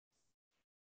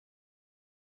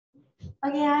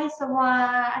Okay, hai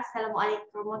semua.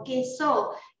 Assalamualaikum. Okay,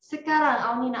 so sekarang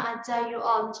Auni nak ajar you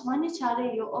all macam mana cara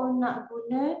you all nak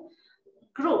guna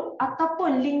group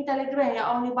ataupun link Telegram yang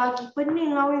Auni bagi.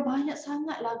 Pening Auni banyak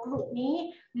sangat lah group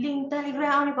ni. Link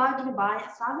Telegram Auni bagi ni banyak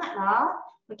sangat lah.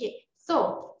 Okay,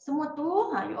 so semua tu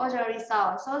you all jangan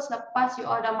risau. So selepas you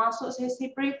all dah masuk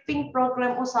sesi briefing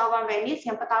program usahawan Venice,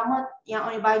 yang pertama yang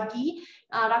Auni bagi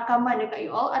rakaman dekat you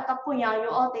all ataupun yang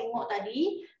you all tengok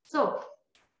tadi. So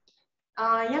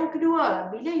yang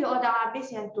kedua, bila you all dah habis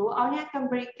yang tu, Auni akan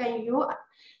berikan you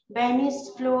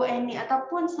Venice Flow ini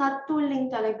ataupun satu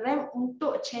link Telegram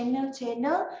untuk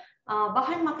channel-channel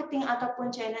bahan marketing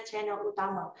ataupun channel-channel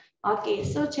utama. Okay,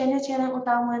 so channel-channel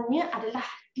utamanya adalah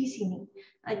di sini.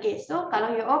 Okay, so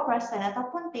kalau you all perasan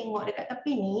ataupun tengok dekat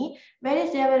tepi ni,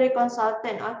 Venice Delivery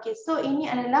Consultant. Okay, so ini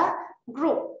adalah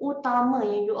grup utama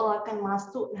yang you all akan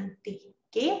masuk nanti.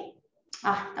 Okay,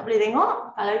 tak boleh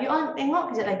tengok. Kalau you all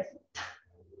tengok, kejap lagi.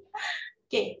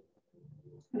 Okay,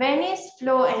 Venice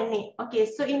Flow and Nick. Okay,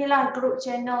 so inilah grup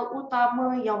channel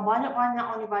utama yang banyak-banyak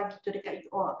Auni bagi tu dekat you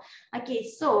all. Okay,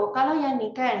 so kalau yang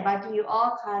ni kan bagi you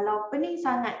all, kalau pening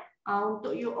sangat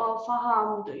untuk you all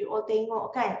faham, untuk you all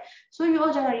tengok kan. So you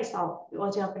all jangan risau, you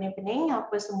all jangan pening-pening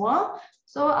apa semua.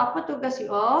 So apa tugas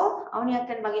you all, Auni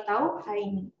akan bagi tahu hari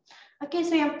ini. Okay,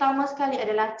 so yang pertama sekali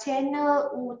adalah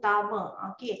channel utama.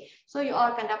 Okay, so you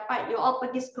all akan dapat, you all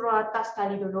pergi scroll atas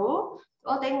sekali dulu. You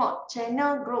all tengok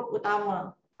channel grup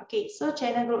utama. Okay, so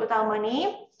channel grup utama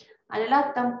ni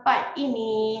adalah tempat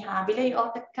ini. Bila you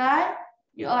all tekan,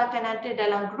 you all akan ada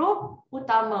dalam grup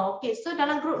utama. Okay, so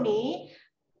dalam grup ni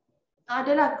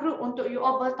adalah grup untuk you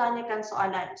all bertanyakan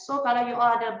soalan. So kalau you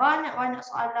all ada banyak-banyak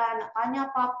soalan, nak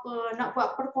tanya apa-apa, nak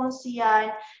buat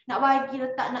perkongsian, nak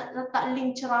letak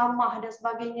link ceramah dan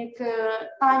sebagainya ke,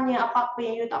 tanya apa-apa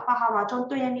yang you tak faham.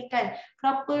 Contoh yang ni kan,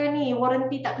 kenapa ni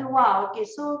warranty tak keluar? Okay,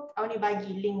 so Auni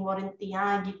bagi link warranty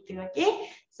gitu.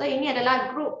 Okay, so ini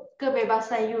adalah grup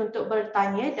kebebasan you untuk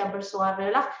bertanya dan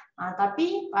bersuara lah.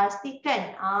 Tapi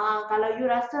pastikan kalau you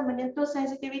rasa menyentuh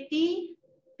sensitivity,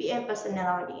 PM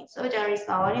personal ni. So jangan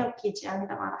risau ni, okey, jangan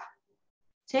minta marah.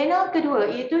 Channel kedua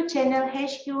iaitu channel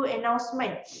HQ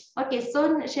announcement. Okey, so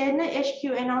channel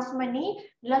HQ announcement ni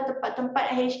adalah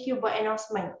tempat-tempat HQ buat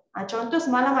announcement. Contoh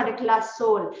semalam ada kelas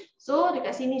Soul. So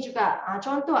dekat sini juga.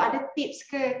 Contoh ada tips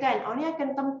ke kan, ni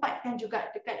akan tempatkan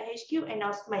juga dekat HQ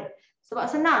announcement. Sebab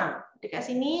senang. Dekat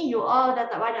sini you all dah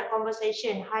tak banyak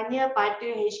conversation, hanya pada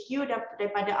HQ dan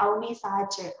daripada Auni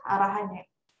sahaja arahannya.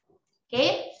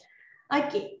 Okey.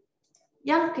 Okey.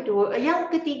 Yang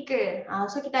ketiga,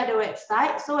 so kita ada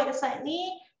website. So website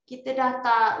ni kita dah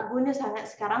tak guna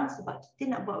sangat sekarang sebab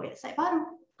kita nak buat website baru.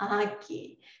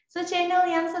 Okey. So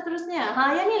channel yang seterusnya,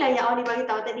 yang ni lah yang Auni bagi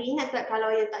tahu tadi. Ingat tak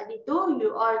kalau yang tadi tu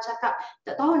you all cakap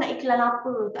tak tahu nak iklan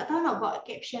apa, tak tahu nak buat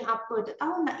caption apa, tak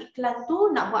tahu nak iklan tu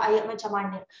nak buat ayat macam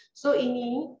mana. So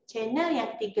ini channel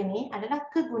yang ketiga ni adalah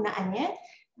kegunaannya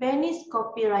Venice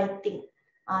Copywriting.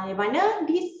 Di mana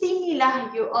di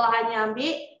sinilah you all hanya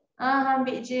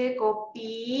ambil je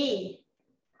copy.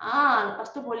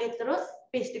 Lepas tu boleh terus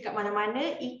paste dekat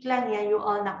mana-mana iklan yang you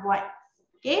all nak buat.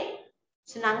 Okay?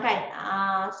 Senang kan?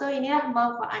 So inilah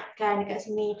manfaatkan dekat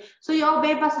sini. So you all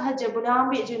bebas sahaja, boleh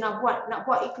ambil je nak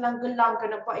buat iklan gelang ke,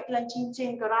 nak buat iklan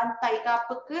cincin ke, rantai ke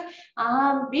apa ke,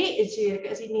 ambil je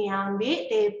dekat sini. Ambil,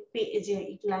 tepek je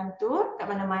iklan tu kat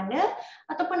mana-mana.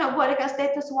 Ataupun nak buat dekat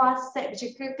status WhatsApp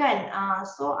je ke kan.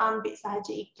 So ambil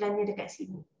sahaja iklannya dekat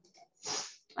sini.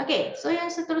 Okay, so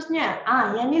yang seterusnya,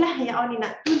 yang inilah yang Auni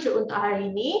nak tunjuk untuk hari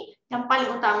ini. Yang paling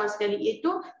utama sekali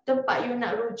iaitu tempat you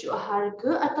nak rujuk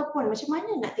harga ataupun macam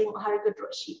mana nak tengok harga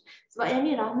dropship. Sebab yang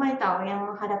ni ramai tahu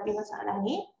yang hadapi masalah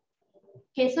ni.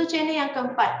 Okay, so channel yang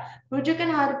keempat, rujukan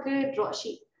harga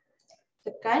dropship.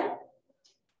 Tekan.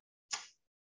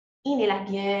 Inilah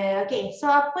dia. Okay, so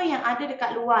apa yang ada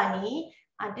dekat luar ni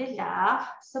adalah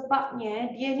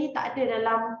sebabnya dia ni tak ada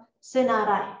dalam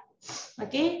senarai.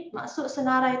 Okey, maksud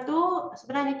senarai tu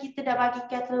sebenarnya kita dah bagi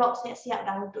katalog siap-siap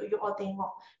dah untuk you all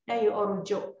tengok dan you all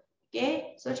rujuk.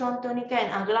 Okey, so contoh ni kan,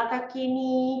 gelang kaki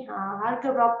ni harga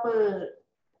berapa?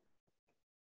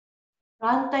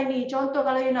 Rantai ni, contoh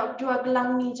kalau you nak jual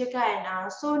gelang ni je kan,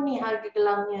 so ni harga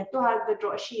gelangnya, tu harga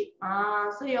dropship.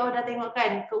 So you all dah tengok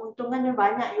kan, keuntungannya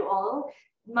banyak you all.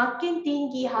 Makin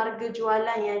tinggi harga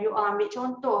jualan yang you all ambil,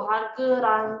 contoh harga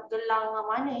gelang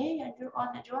mana yang you all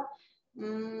nak jual?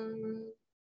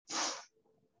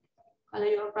 Kalau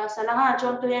you perasan lah,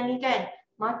 contoh yang ni kan,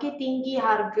 makin tinggi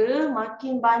harga,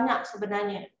 makin banyak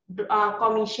sebenarnya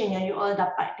commission yang you all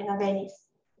dapat dengan Venice.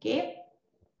 Okay.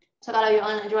 So kalau you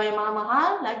nak jual yang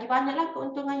mahal-mahal, lagi banyaklah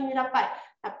keuntungan yang you dapat.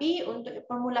 Tapi untuk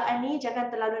permulaan ni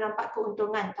jangan terlalu nampak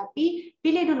keuntungan. Tapi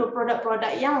pilih dulu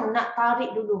produk-produk yang nak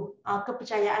tarik dulu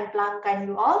kepercayaan pelanggan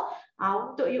you all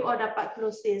untuk you all dapat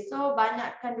close sales. So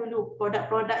banyakkan dulu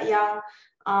produk-produk yang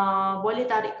boleh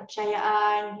tarik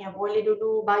kepercayaan, yang boleh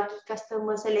dulu bagi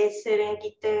customer selesa dengan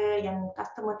kita, yang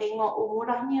customer tengok oh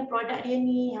murahnya produk dia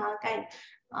ni kan.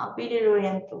 Pilih dulu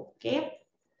yang tu. Okay.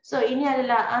 So ini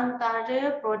adalah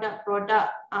antara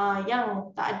produk-produk yang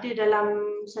tak ada dalam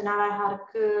senarai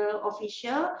harga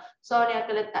official. So ni akan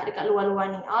letak dekat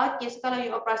luar-luar ni. Okay, so kalau you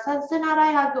perasan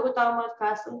senarai harga utama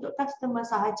khas untuk customer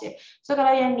sahaja. So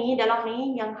kalau yang ni dalam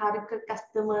ni yang harga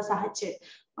customer sahaja.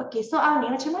 Okay, so ni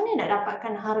macam mana nak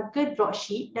dapatkan harga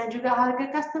dropship dan juga harga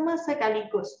customer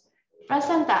sekaligus?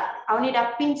 Perasan tak? Ni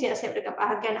dah pin siap-siap dekat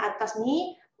bahagian atas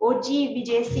ni. OG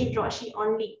VJC dropship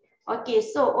only. Okay,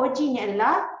 so OG ni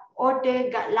adalah order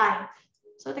guideline.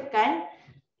 So tekan,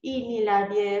 inilah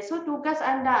dia. So tugas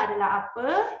anda adalah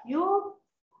apa? You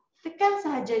tekan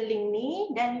sahaja link ni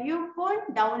dan you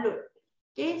pun download.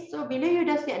 Okay, so bila you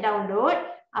dah siap download,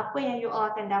 apa yang you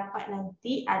all akan dapat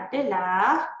nanti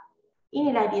adalah,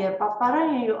 inilah dia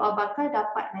paparan yang you all bakal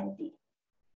dapat nanti.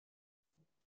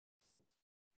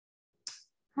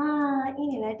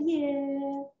 Inilah dia.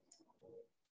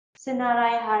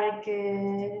 Senarai harga.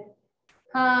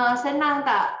 Senang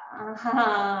tak?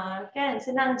 Kan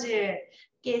senang je.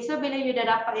 Okay, so bila you dah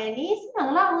dapat yang ni,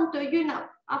 senanglah untuk you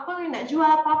nak jual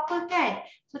apa-apa kan.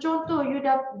 So contoh you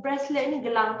dah bracelet ni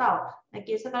gelang tau.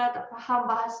 Okay, so kalau tak faham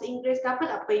bahasa Inggeris ke apa,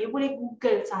 tak apa, you boleh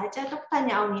Google sahaja atau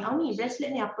tanya Auni,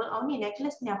 bracelet ni apa, Auni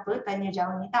necklace ni apa, tanya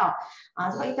jauh ni tau.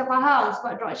 Sebab kita faham,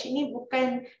 sebab dropship ni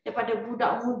bukan daripada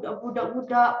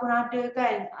budak-budak pun ada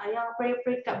kan, yang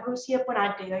peringkat berusia pun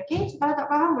ada. Okay, so kalau tak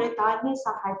faham boleh tanya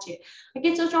sahaja.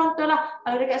 Okay, so contohlah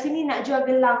kalau dekat sini nak jual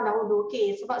gelang dahulu.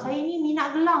 Okay, sebab saya ni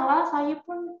minat gelang lah, saya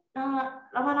pun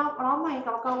ramai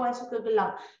kawan-kawan suka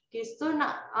gelang. Okay, so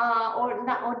nak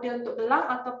order untuk gelang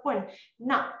ataupun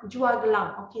nak jual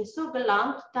gelang. Okay, so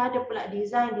gelang kita ada pula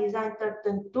design-design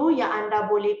tertentu yang anda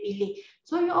boleh pilih.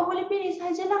 So you all boleh pilih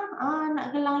sajalah.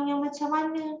 Nak gelang yang macam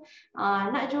mana?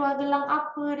 Nak jual gelang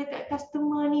apa dekat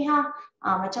customer ni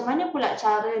macam mana pula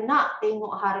cara nak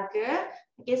tengok harga?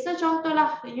 Okay, so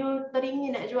contohlah you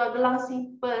teringin nak jual gelang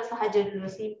simple sahaja dulu.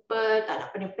 Simple, tak nak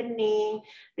pening-pening,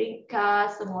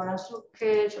 ringkas, semua orang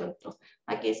suka, contoh.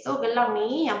 Okay, so gelang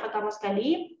ni yang pertama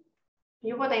sekali,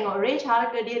 you pun tengok range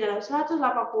harga dia dalam 180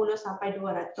 sampai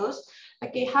 200.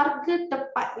 Okay, harga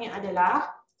tepatnya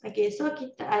adalah, okay, so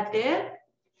kita ada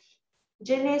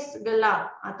jenis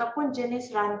gelang ataupun jenis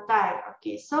rantai.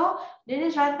 Okay, so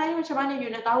jenis rantai ni macam mana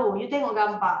you nak tahu? You tengok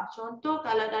gambar. Contoh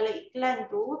kalau dalam iklan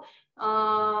tu,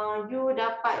 you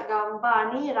dapat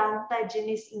gambar ni rantai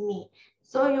jenis ini.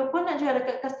 So you pun nak jual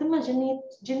dekat customer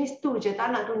jenis tu je, tak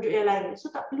nak tunjuk yang lain.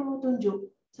 So tak perlu tunjuk.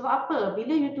 Sebab apa?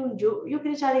 Bila you tunjuk, you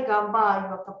kena cari gambar,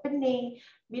 you akan pening.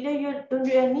 Bila you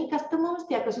tunjuk yang ni, customer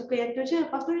mesti akan suka yang tu je.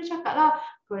 Lepas tu dia cakap lah,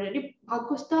 produk ni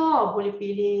bagus tau, boleh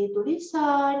pilih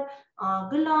tulisan,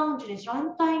 gelang, jenis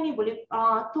rantai ni, boleh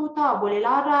tu tau, boleh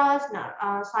laras, nak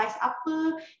saiz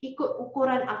apa, ikut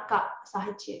ukuran akak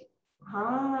sahaja.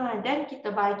 Dan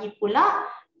kita bagi pula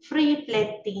free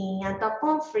plating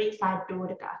ataupun free sado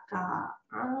dekat akak.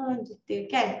 Gitu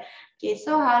kan. Okay,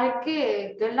 so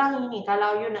harga gelang ini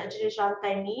kalau you nak jenis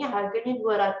rantai ni harganya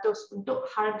 200 untuk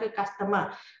harga customer.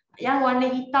 Yang warna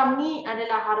hitam ni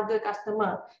adalah harga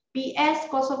customer. PS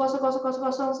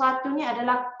 000001 ni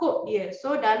adalah kod dia.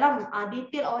 So dalam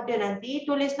detail order nanti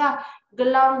tulislah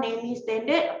gelang name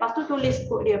standard, lepas tu tulis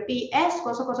kod dia PS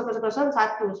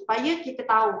 000001 supaya kita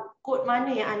tahu kod mana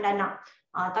yang anda nak.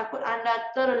 Takut anda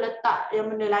terletak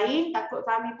yang benda lain, takut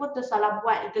kami pun tersalah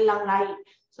buat gelang lain.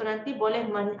 So nanti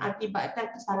boleh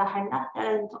mengakibatkan kesalahan lah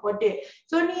dalam order.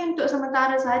 So ni untuk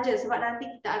sementara saja sebab nanti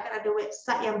kita akan ada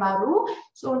website yang baru.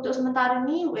 So untuk sementara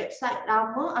ni website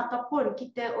lama ataupun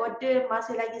kita order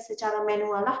masih lagi secara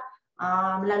manual lah.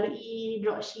 Melalui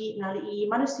dropship, melalui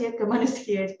manusia ke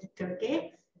manusia gitu,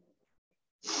 okay?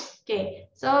 Okay,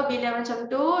 so bila macam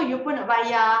tu, you pun nak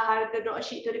bayar harga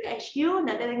dropship tu dekat HQ,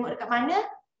 nak tengok dekat mana?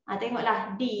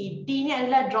 Tengoklah D. D ni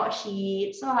adalah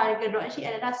dropship. So harga dropship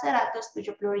adalah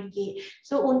RM170.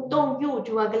 So untung you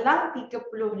jual gelang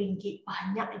RM30.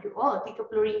 Banyak you all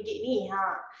RM30 ni.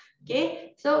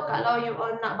 Okay, so kalau you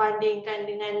all nak bandingkan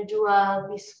dengan jual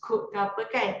biskut ke apa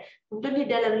kan, untung dia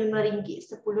dalam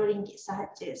RM5, RM10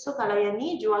 sahaja. So kalau yang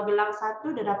ni jual gelang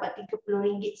satu dah dapat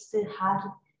RM30 sehari.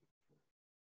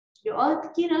 You all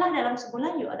kira lah dalam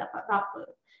sebulan you all dapat berapa.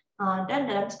 Dan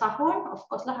dalam setahun of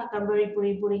course lah akan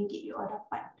beribu-ribu ringgit you all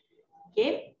dapat.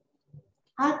 Okay.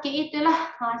 Okay,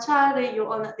 itulah cara you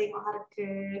all nak tengok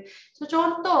harga. So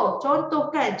contoh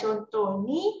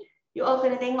ni you all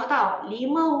kena tengok tau. 5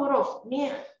 huruf. Ni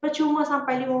percuma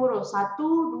sampai 5 huruf. 1,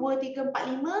 2, 3,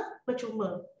 4, 5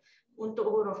 percuma untuk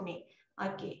huruf ni.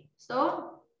 Okay, so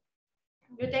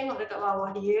you tengok dekat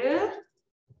bawah dia.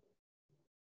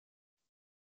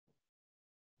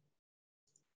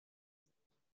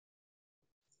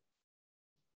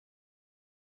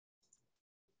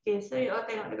 Okay, so you all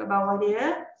tengok dekat bawah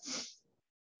dia.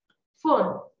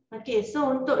 Phone. Okay,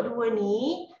 so untuk dua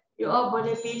ni, you all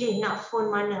boleh pilih nak phone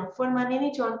mana. Phone mana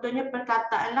ni contohnya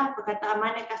perkataan lah. Perkataan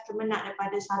mana customer nak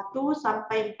daripada 1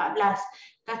 sampai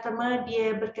 14. Customer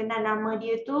dia berkenan nama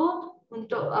dia tu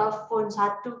untuk phone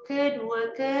 1 ke,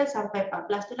 2 ke, sampai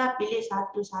 14 tu lah pilih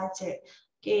satu saja.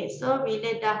 Okay, so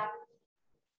bila dah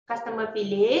customer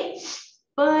pilih,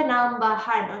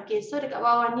 penambahan. Okey, so dekat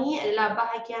bawah ni adalah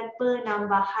bahagian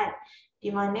penambahan. Di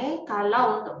mana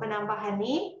kalau untuk penambahan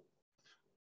ni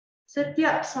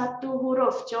setiap satu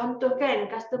huruf, contoh kan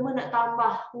customer nak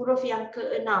tambah huruf yang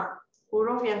ke-6,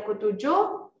 huruf yang ke-7,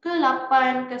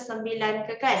 ke-8, ke-9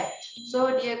 ke kan.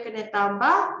 So dia kena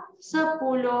tambah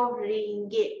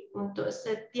RM10 untuk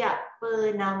setiap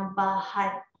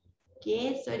penambahan.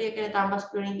 Okey, so dia kena tambah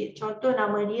RM10. Contoh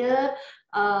nama dia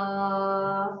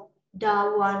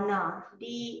Dawana,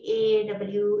 D-A-W-A-N-A.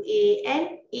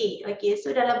 Okey,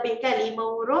 so dah lebih kan 5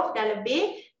 huruf, dah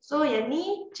lebih. So yang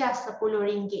ni cas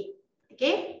RM10.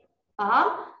 Okey,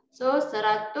 faham? So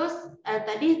 100,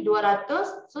 tadi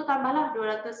 200, so tambahlah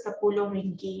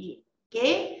RM210.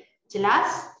 Okey,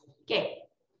 jelas?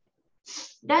 Okey.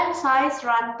 Dan saiz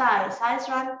rantai. Saiz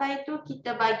rantai tu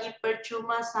kita bagi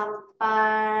percuma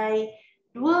sampai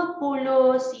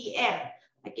 20 cm.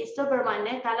 Okay, so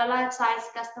bermakna kalaulah saiz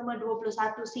customer 21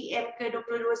 cm ke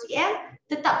 22 cm,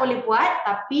 tetap boleh buat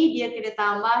tapi dia kena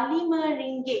tambah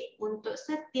RM5 untuk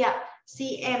setiap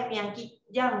cm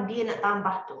yang dia nak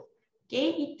tambah tu.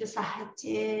 Okay, itu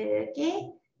sahaja. Okay,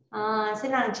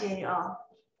 senang je ya.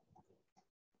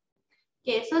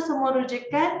 Okay, so semua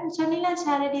rujukan macam ni lah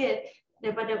cara dia.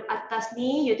 Daripada atas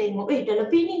ni, you tengok, dah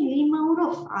lebih ni 5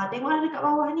 huruf. Tengoklah dekat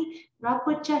bawah ni,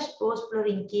 berapa charge? Oh,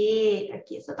 RM10.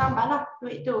 Okay, so tambahlah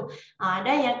duit tu.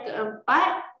 Dan yang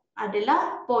keempat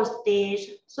adalah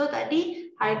postage. So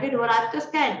tadi harga 200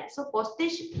 kan? So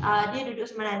postage dia duduk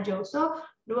semenanjung. So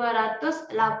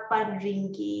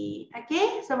RM208.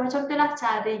 Okay, so macam tu lah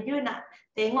cara you nak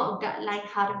tengok guideline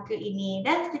harga ini.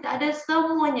 Dan kita ada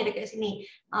semuanya dekat sini.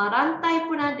 Rantai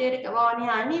pun ada dekat bawah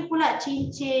ni. Ni pula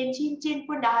cincin. Cincin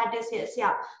pun dah ada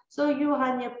siap-siap. So you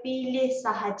hanya pilih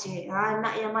sahaja.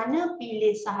 Nak yang mana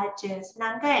pilih sahaja.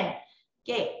 Senang kan?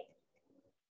 Okay.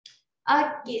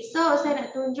 Okay, so saya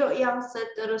nak tunjuk yang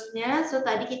seterusnya. So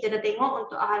tadi kita dah tengok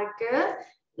untuk harga.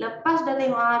 Lepas dah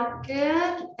tengok harga,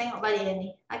 kita tengok balik yang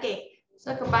ni. Okay,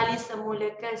 so kembali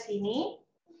semula ke sini.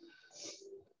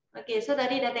 Okay, so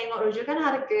tadi dah tengok rujukan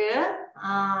harga.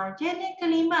 Channel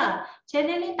kelima.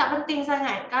 Channel ni tak penting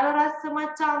sangat. Kalau rasa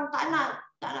macam tak nak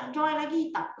join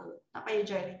lagi, tak apa. Tak payah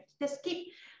join lagi. Kita skip.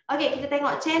 Okay, kita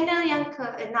tengok channel yang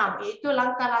ke-6, iaitu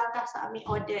langkah-langkah submit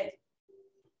order.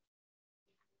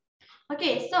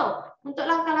 Okay, so untuk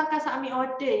langkah-langkah submit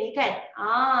order ni kan.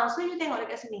 So you tengok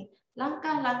dekat sini.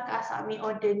 Langkah-langkah submit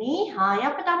order ni,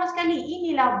 yang pertama sekali,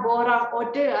 inilah borang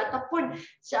order ataupun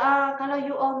kalau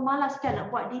you all malas kan nak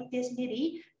buat detail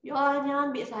sendiri, you all hanya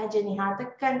ambil sahaja ni,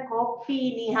 tekan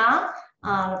copy ni,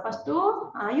 lepas tu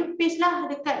you paste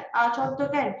lah dekat, contoh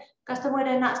kan, customer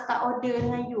dah nak start order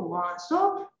dengan you,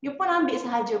 so you pun ambil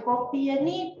sahaja copy yang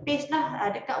ni, paste lah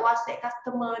dekat WhatsApp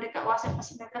customer, dekat WhatsApp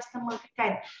personal customer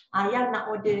kan, yang nak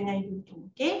order dengan you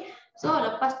tu, okay? So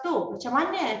lepas tu macam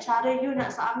mana cara you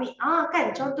nak submit?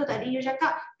 Kan contoh tadi you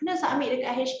cakap kena submit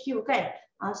dekat HQ kan.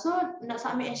 So nak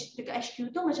submit dekat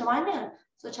HQ tu macam mana?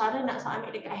 So cara nak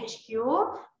submit dekat HQ,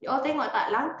 you all tengok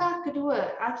tak langkah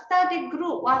kedua. Kita ada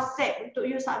group WhatsApp untuk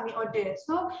you submit order.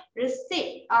 So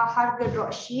receipt harga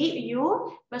dropship you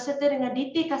berserta dengan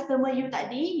detail customer you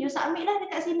tadi, you submit lah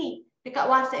dekat sini, dekat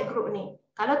WhatsApp group ni.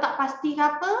 Kalau tak pasti ke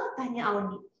apa, tanya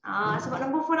Auni. Sebab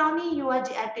nombor phone Auni you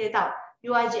wajib ada tau.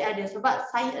 You wajib ada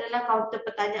sebab saya adalah kaunter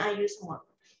pertanyaan you semua.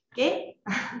 Okay?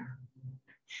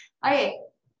 Okay.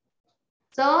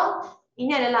 So, ini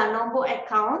adalah nombor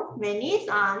account Venice.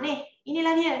 Ni,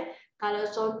 inilah dia. Kalau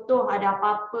contoh ada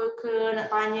apa-apa ke nak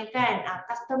tanya kan,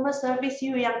 customer service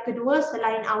you yang kedua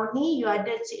selain Auni, you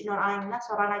ada Cik Nur Ain lah,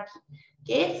 seorang lagi.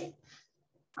 Okay?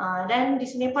 Dan di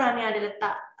sini pun Auni ada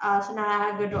letak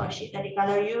senarai harga dropship tadi.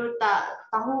 Kalau you tak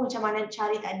tahu macam mana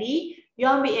cari tadi, you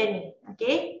ambil yang ni.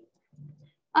 Okay?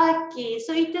 Okay,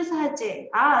 so itu sahaja.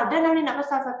 Dan Auni nak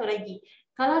pesan satu lagi.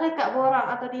 Kalau dekat borang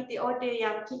atau titik order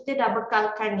yang kita dah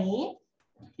bekalkan ni,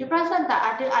 you perasan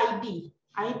tak ada ID?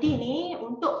 ID ni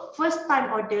untuk first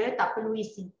time order tak perlu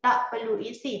isi. Tak perlu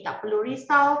isi, tak perlu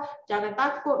risau. Jangan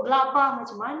takut, gelabah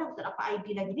macam mana aku tak dapat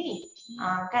ID lagi ni.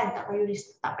 Kan tak payah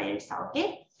risau,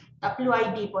 okay? Tak perlu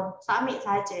ID pun, submit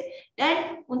saja.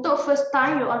 Dan untuk first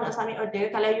time you all nak submit order,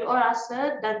 kalau you all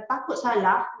rasa dan takut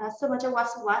salah, rasa macam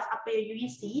was-was apa yang you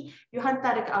isi, you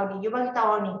hantar dekat Audi. You bagi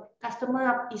tahu ni,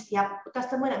 customer isi apa,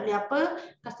 customer nak beli apa,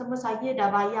 customer saya dah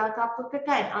bayar ke apa ke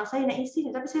kan. Saya nak isi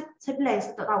ni tapi saya blank,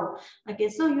 saya tak tahu. Okay,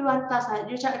 so you hantar saja,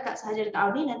 you cakap saja dekat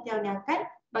Audi, nanti Audi akan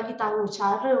bagi tahu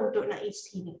cara untuk nak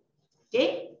isi ni.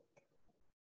 Okay?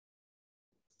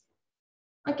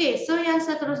 Okay, so yang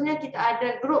seterusnya kita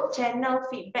ada group channel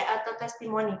feedback atau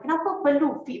testimoni. Kenapa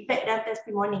perlu feedback dan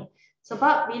testimoni?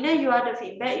 Sebab bila you ada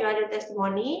feedback, you ada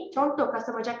testimoni. Contoh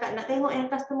customer cakap nak tengok yang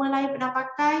customer lain pernah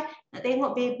pakai, nak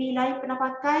tengok baby lain pernah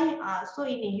pakai. So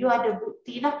ini you ada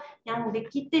bukti lah yang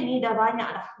kita ni dah banyak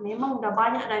dah. Memang dah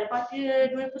banyak dah daripada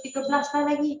 2013 dah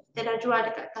lagi kita dah jual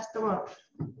dekat customer.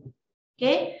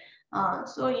 Okay,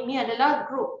 so ini adalah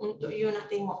group untuk you nak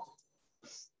tengok.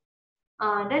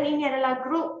 Dan ini adalah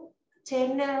grup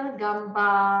channel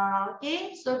gambar.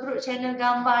 Okay, so grup channel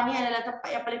gambar ni adalah tempat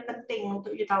yang paling penting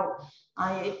untuk you tahu.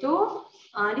 Iaitu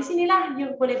di sinilah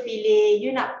you boleh pilih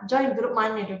you nak join grup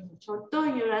mana dulu. Contoh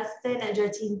you rasa nak jual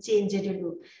cincin je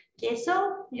dulu. Okay,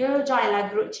 so you join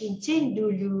lah grup cincin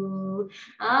dulu.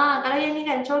 Kalau yang ni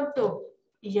kan contoh,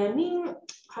 yang ni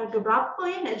harga berapa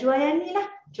ya nak jual yang ni lah.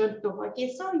 Contoh,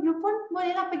 okay, so you pun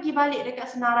bolehlah pergi balik dekat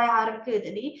senarai harga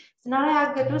tadi. Senarai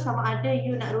harga tu sama ada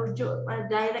you nak rujuk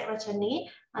direct macam ni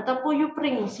ataupun you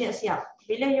print siap-siap.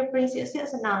 Bila you print siap-siap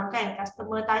senang kan.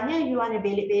 Customer tanya, you hanya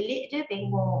belik-belik je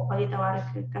tengok bagi tahu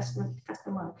harga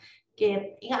customer.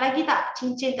 Okay, ingat lagi tak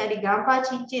cincin tadi, gambar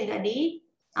cincin tadi?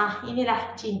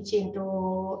 Inilah cincin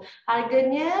tu.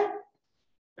 Harganya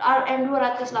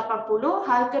RM280,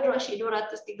 harga dropship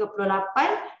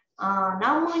 238.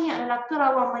 Namanya adalah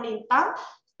Kerawang Melintang.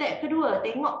 Step kedua,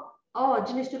 tengok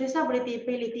jenis tulisan boleh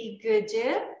pilih 3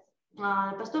 je.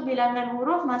 Lepas tu bilangan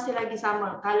huruf masih lagi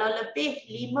sama. Kalau lebih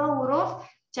 5 huruf,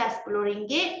 cas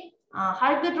RM10.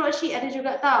 Harga dropship ada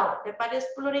juga tahu. Daripada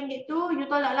RM10 tu, you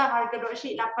tolaklah harga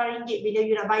dropship RM8 bila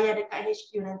you nak bayar dekat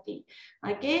HQ nanti.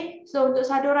 Okay, so untuk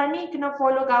saduran ni kena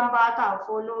follow gambar tahu.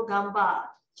 Follow gambar.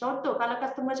 Contoh, kalau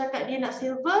customer cakap dia nak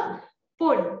silver,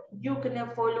 pun you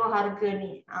kena follow harga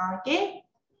ni. Okay.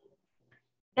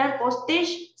 Dan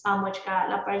postage sama juga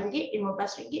RM8,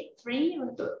 RM15 free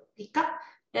untuk pick up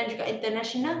dan juga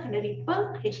international kena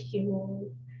refer HQ.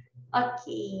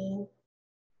 Okay.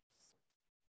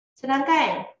 Senang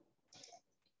kan?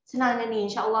 Senang ni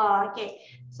insya-Allah. Okay.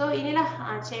 So inilah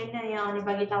channel yang ni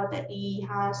bagi tahu tadi.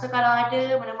 So kalau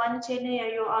ada mana-mana channel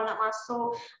yang you all nak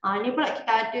masuk, ni pula kita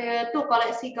ada tu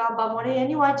koleksi gambar model yang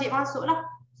ni wajib masuk lah.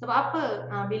 Sebab apa?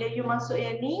 Bila you masuk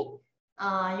yang ni,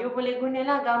 you boleh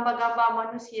gunalah gambar-gambar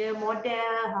manusia,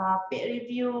 model, paid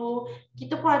review.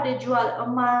 Kita pun ada jual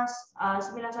emas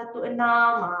 916.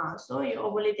 So you all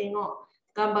boleh tengok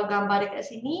gambar-gambar dekat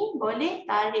sini, boleh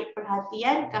tarik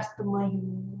perhatian customer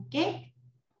you. Okay?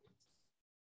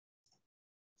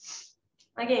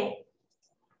 Okay.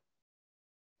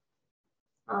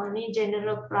 Ni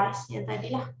general price yang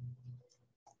tadilah.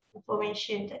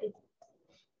 Information tadi.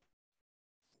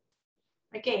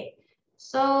 Okay,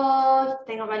 so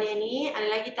tengok balik ni, ada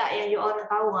lagi tak yang you all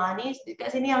nak tahu? Ni dekat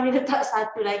sini yang letak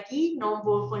satu lagi,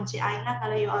 nombor phone Cik Ain lah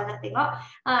kalau you all nak tengok.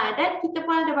 Dan kita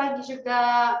pun ada bagi juga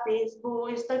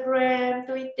Facebook, Instagram,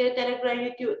 Twitter, Telegram,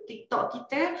 YouTube, TikTok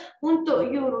kita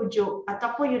untuk you rujuk.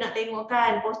 Ataupun you nak tengok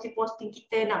kan posting-posting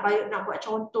kita, nak buat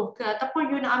contoh ke, ataupun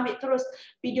you nak ambil terus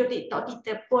video TikTok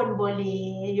kita pun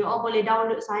boleh. You all boleh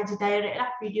download sahaja direct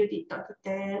lah video TikTok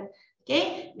kita.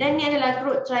 Okay, dan ni adalah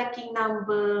group tracking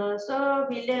number. So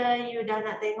bila you dah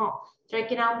nak tengok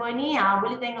tracking number ni,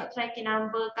 boleh tengok tracking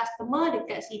number customer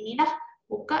dekat sini lah.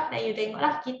 Buka dan you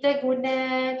tengoklah. Kita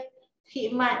guna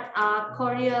khidmat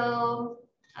courier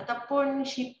ataupun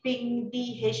shipping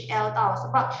DHL tau.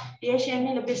 Sebab DHL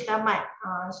ni lebih selamat.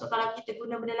 So kalau kita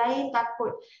guna benda lain,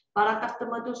 takut barang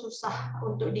customer tu susah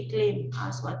untuk diklaim.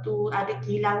 Sebab tu ada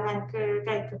kehilangan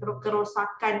kan,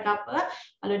 kerosakan ke apa.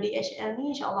 Kalau DHL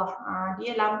ni insyaAllah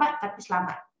dia lambat tapi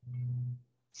selamat.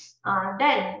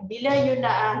 Dan bila you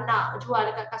nak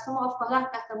jual dekat customer, of course lah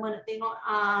customer nak tengok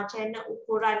channel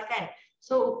ukuran kan.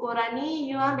 So ukuran ni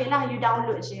you ambil lah, you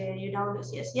download je. You download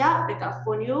siap-siap dekat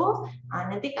phone you.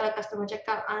 Nanti kalau customer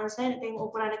cakap, saya nak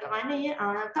tengok ukuran dekat mana ya,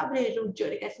 Kak boleh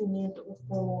rujuk dekat sini untuk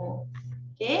ukur.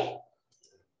 Okay.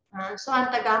 So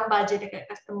hantar gambar je dekat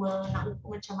customer nak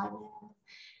ukur macam mana.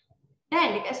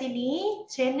 Dan dekat sini,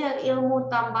 channel ilmu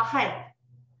tambahan.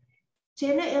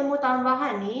 Channel ilmu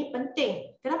tambahan ni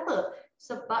penting. Kenapa?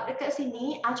 Sebab dekat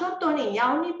sini, contoh ni,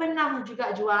 yang ni pernah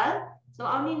juga jual. So,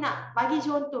 ni nak bagi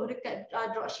contoh dekat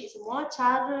dropship semua,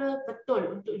 cara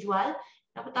betul untuk jual.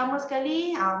 Yang pertama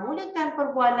sekali, mulakan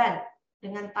perbualan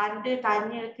dengan tanda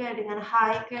tanya ke, dengan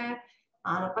hi ke.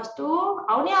 Lepas tu,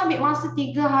 ni ambil masa 3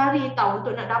 hari tau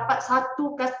untuk nak dapat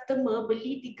satu customer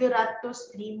beli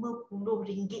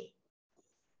RM350.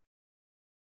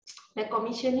 Dan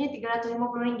komisionnya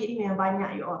RM350 ni memang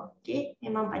banyak you all. Okay,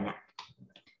 memang banyak.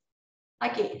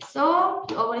 Okay, so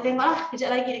you all boleh tengoklah kejap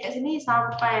lagi dekat sini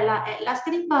sampailah at last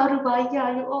kali baru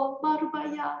bayar you all, baru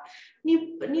bayar.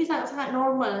 Ni sangat-sangat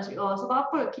normal you all.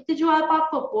 Sebab apa? Kita jual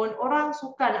apa-apa pun orang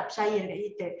suka nak percaya dekat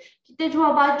kita. Kita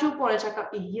jual baju pun orang cakap,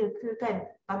 ya ke kan?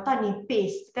 Tanta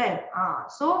nipis kan?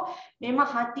 So memang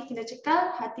hati kena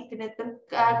cekal, hati kena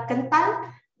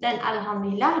kental. Dan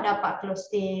alhamdulillah dapat close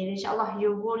sale. InsyaAllah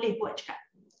you boleh buat cakap.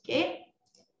 Okay.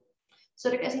 So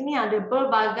dekat sini ada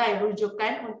berbagai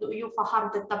rujukan untuk you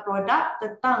faham tentang produk,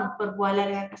 tentang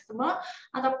perbualan dengan customer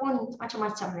ataupun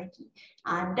macam-macam lagi.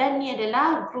 Dan ni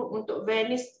adalah grup untuk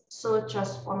Venice Soul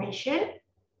Transformation.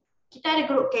 Kita ada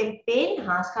grup campaign.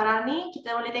 Sekarang ni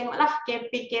kita boleh tengoklah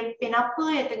campaign apa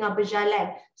yang tengah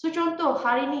berjalan. So contoh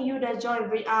hari ni you dah join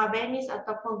Venice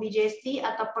ataupun VJC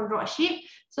ataupun dropship.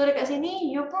 So dekat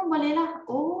sini you pun bolehlah,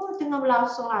 tengah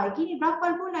berlangsung lagi ni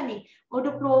berapa bulan ni?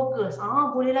 20 Ogos.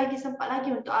 Boleh lagi, sempat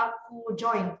lagi untuk aku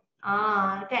join.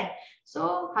 Kan?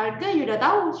 So harga you dah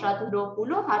tahu 120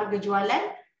 harga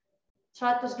jualan.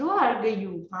 102 harga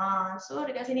you. So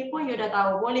dekat sini pun you dah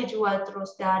tahu boleh jual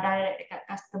terus dah direct dekat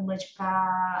customer juga.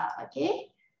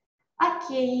 Okay.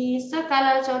 Okay, so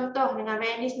kalau contoh dengan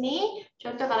Venice ni,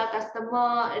 contoh kalau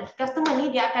customer ni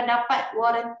dia akan dapat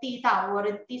warranty tau,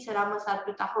 warranty selama 1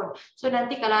 tahun. So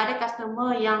nanti kalau ada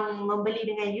customer yang membeli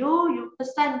dengan you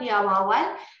pesan dia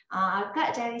awal-awal,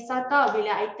 akak jangan risau tau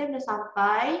bila item dah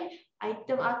sampai,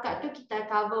 item akak tu kita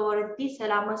cover warranty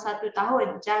selama 1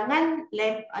 tahun. Jangan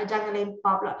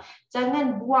lempar pula.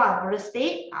 Jangan buang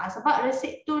resit. Sebab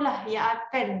resit itulah yang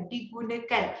akan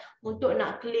digunakan untuk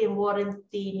nak claim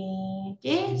warranty ni.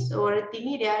 Okay. So warranty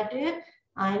ni dia ada.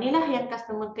 Inilah yang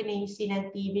customer kena isi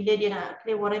nanti bila dia nak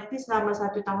claim warranty selama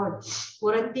 1 tahun.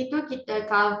 Warranty tu kita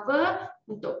cover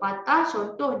untuk patah.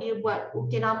 Contoh dia buat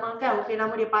ukir nama kan. Ukir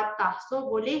nama dia patah. So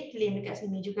boleh claim dekat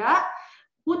sini juga.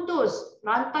 Putus,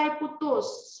 rantai putus,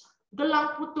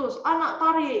 gelang putus, anak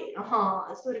tarik.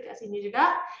 So dekat sini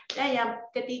juga. Dan yang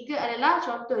ketiga adalah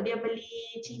contoh dia beli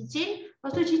cincin,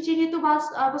 lepas tu cincin itu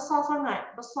besar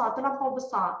sangat, terlampau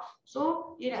besar.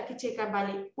 So dia nak kecilkan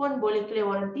balik pun boleh claim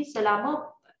warranty selama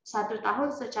 1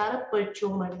 tahun secara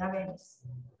percuma dengan Venice.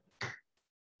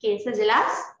 Okay, so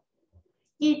jelas?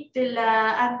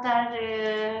 Itulah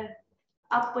antara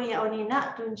apa yang Oni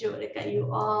nak tunjuk dekat you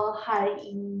all hari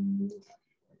ini.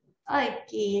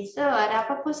 Okay, so ada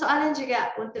apa-apa soalan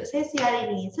juga untuk sesi hari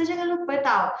ini. So jangan lupa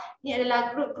tahu, ni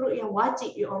adalah grup-grup yang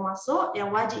wajib you all masuk, yang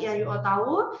wajib yang you all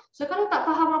tahu. So kalau tak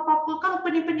faham apa-apa, kalau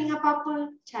pening-pening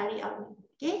apa-apa, cari Oni.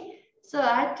 Okay, so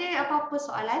ada apa-apa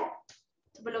soalan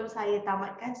sebelum saya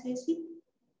tamatkan sesi?